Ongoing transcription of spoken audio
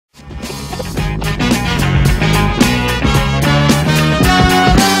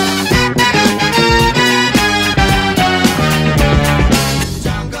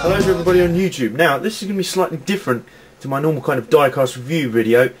everybody on YouTube. Now this is going to be slightly different to my normal kind of diecast review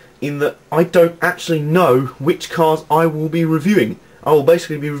video in that I don't actually know which cars I will be reviewing. I will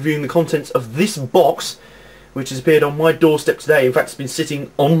basically be reviewing the contents of this box which has appeared on my doorstep today. In fact, it's been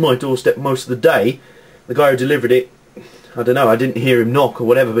sitting on my doorstep most of the day. The guy who delivered it, I don't know, I didn't hear him knock or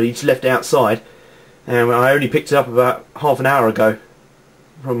whatever, but he just left it outside, and I only picked it up about half an hour ago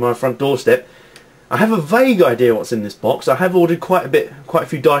from my front doorstep. I have a vague idea what's in this box. I have ordered quite a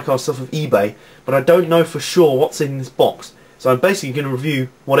few diecasts off of eBay, but I don't know for sure what's in this box. So I'm basically going to review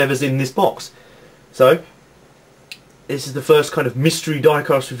whatever's in this box. So this is the first kind of mystery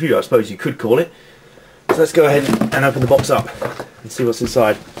diecast review, I suppose you could call it. So let's go ahead and open the box up and see what's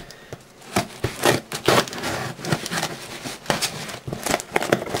inside.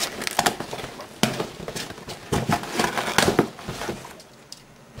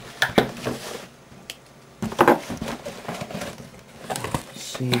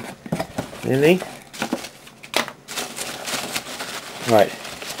 Really? Right,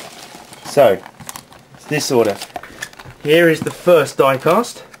 so it's this order. Here is the first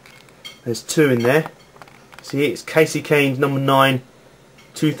diecast. There's two in there. See, it's Kasey Kahne's number 9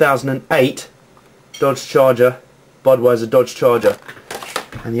 2008 Dodge Charger, Budweiser Dodge Charger.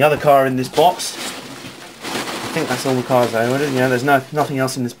 And the other car in this box, I think that's all the cars I ordered. Yeah, there's nothing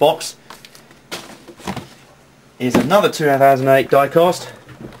else in this box. Is another 2008 diecast.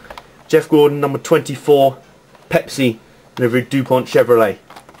 Jeff Gordon, number 24, Pepsi, delivery DuPont Chevrolet.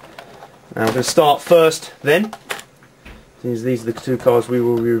 Now we're going to start first then. These are the two cars we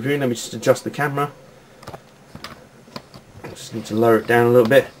will be reviewing. Let me just adjust the camera. I just need to lower it down a little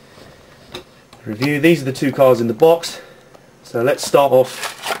bit. Review. These are the two cars in the box. So let's start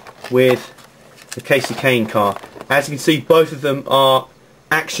off with the Kasey Kahne car. As you can see, both of them are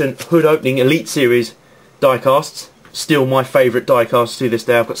Action Hood Opening Elite Series diecasts. Still my favourite diecasts to this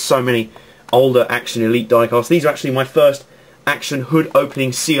day. I've got so many older Action Elite diecasts. These are actually my first Action Hood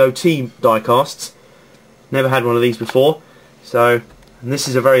Opening COT diecasts. Never had one of these before. So, and this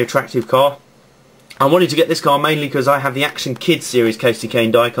is a very attractive car. I wanted to get this car mainly because I have the Action Kids Series Kasey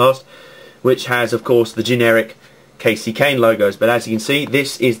Kahne diecast, which has, of course, the generic Kasey Kahne logos. But as you can see,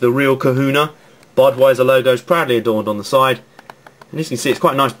 this is the real Kahuna. Budweiser logos proudly adorned on the side. And as you can see, it's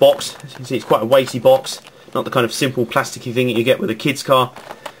quite a nice box. As you can see, it's quite a weighty box. Not the kind of simple plasticky thing that you get with a kid's car.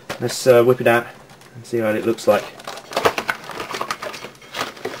 Let's whip it out and see what it looks like.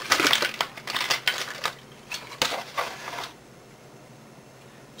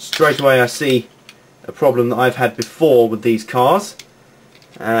 Straight away I see a problem that I've had before with these cars.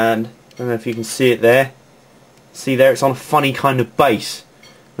 And I don't know if you can see it there. See there, it's on a funny kind of base.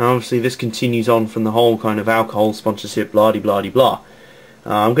 Now obviously this continues on from the whole kind of alcohol sponsorship blah de blah de blah.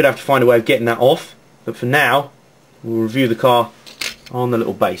 I'm going to have to find a way of getting that off. But for now, we'll review the car on the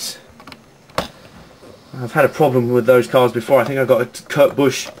little base. I've had a problem with those cars before. I think I got an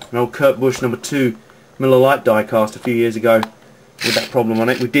old Kurt Busch number 2 Miller Lite diecast a few years ago with that problem on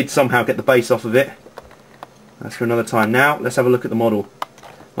it. We did somehow get the base off of it. That's for another time. Now, let's have a look at the model.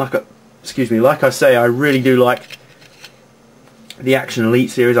 Like I say, I really do like the Action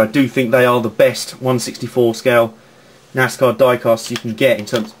Elite series. I do think they are the best 1/64 scale NASCAR diecasts you can get in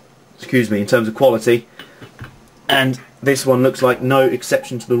terms of quality, and this one looks like no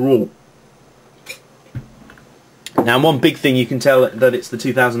exception to the rule. Now, one big thing you can tell that it's the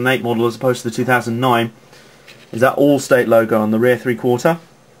 2008 model as opposed to the 2009 is that Allstate logo on the rear 3/4.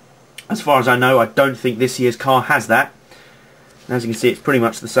 As far as I know, I don't think this year's car has that. And as you can see, it's pretty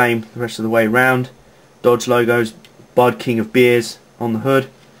much the same the rest of the way around. Dodge logos, Bud King of Beers on the hood,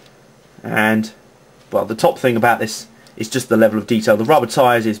 and well, the top thing about this is just the level of detail. The rubber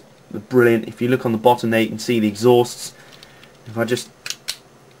tyres is brilliant. If you look on the bottom there, you can see the exhausts. If I just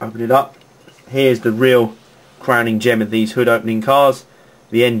open it up, here's the real crowning gem of these hood opening cars,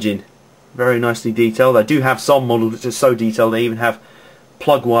 the engine. Very nicely detailed. I do have some models which are so detailed they even have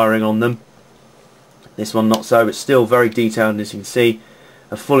plug wiring on them. This one not so, but still very detailed, and as you can see,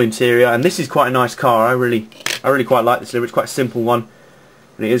 a full interior. And this is quite a nice car. I really quite like this livery. It's quite a simple one,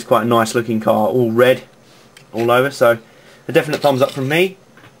 but it is quite a nice looking car, all red all over. So a definite thumbs up from me.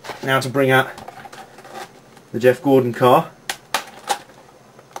 Now to bring out the Jeff Gordon car.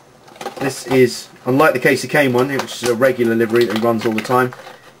 This is, unlike the Kasey Kahne one, which is a regular livery that he runs all the time,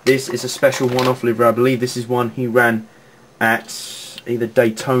 this is a special one-off livery. I believe this is one he ran at either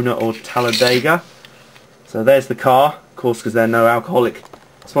Daytona or Talladega. So there's the car. Of course, because there's no alcoholic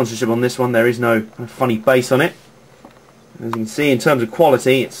sponsorship on this one, there is no funny base on it. As you can see, in terms of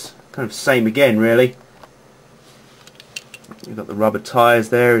quality, it's kind of the same again, really. We've got the rubber tyres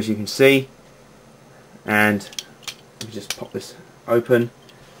there, as you can see, and let me just pop this open.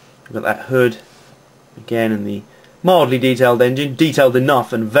 Look at that hood again, and the mildly detailed engine, detailed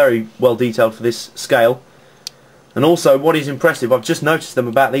enough and very well detailed for this scale. And also what is impressive, I've just noticed them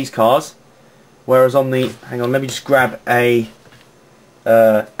about these cars, whereas on the, hang on, let me just grab a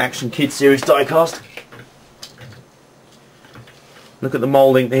Action Kid Series diecast. Look at the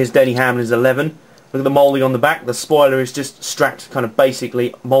moulding. Here's Denny Hamlin's 11. Look at the moulding on the back. The spoiler is just strapped, kind of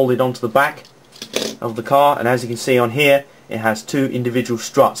basically moulded onto the back of the car, and as you can see on here, it has two individual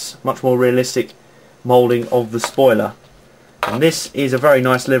struts. Much more realistic moulding of the spoiler. And this is a very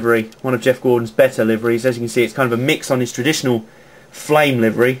nice livery, one of Jeff Gordon's better liveries. As you can see, it's kind of a mix on his traditional flame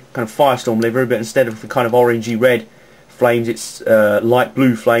livery, kind of Firestorm livery, but instead of the kind of orangey red flames, it's light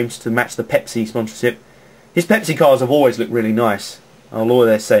blue flames to match the Pepsi sponsorship. His Pepsi cars have always looked really nice. I'll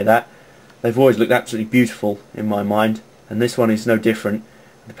always say that. They've always looked absolutely beautiful in my mind, and this one is no different.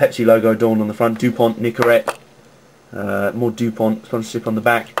 The Pepsi logo adorned on the front, DuPont Nicorette, more DuPont sponsorship on the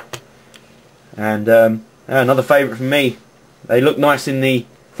back, and another favourite from me. They look nice in the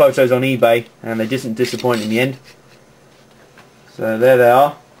photos on eBay, and they didn't disappoint in the end. So there they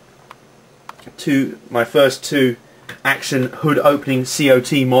are. My first two Action hood opening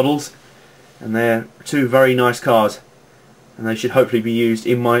COT models, and they're two very nice cars, and they should hopefully be used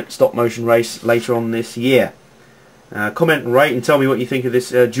in my stop motion race later on this year. Comment and rate and tell me what you think of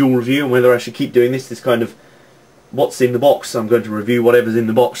this dual review, and whether I should keep doing this kind of what's in the box. I'm going to review whatever's in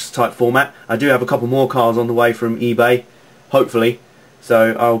the box type format. I do have a couple more cars on the way from eBay, hopefully,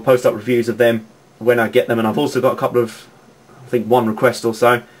 so I'll post up reviews of them when I get them, and I've also got a couple of, I think one request or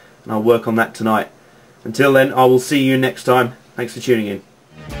so, and I'll work on that tonight. Until then, I will see you next time. Thanks for tuning in.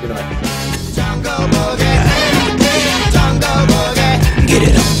 Good night. Get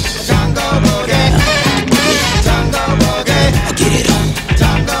it on.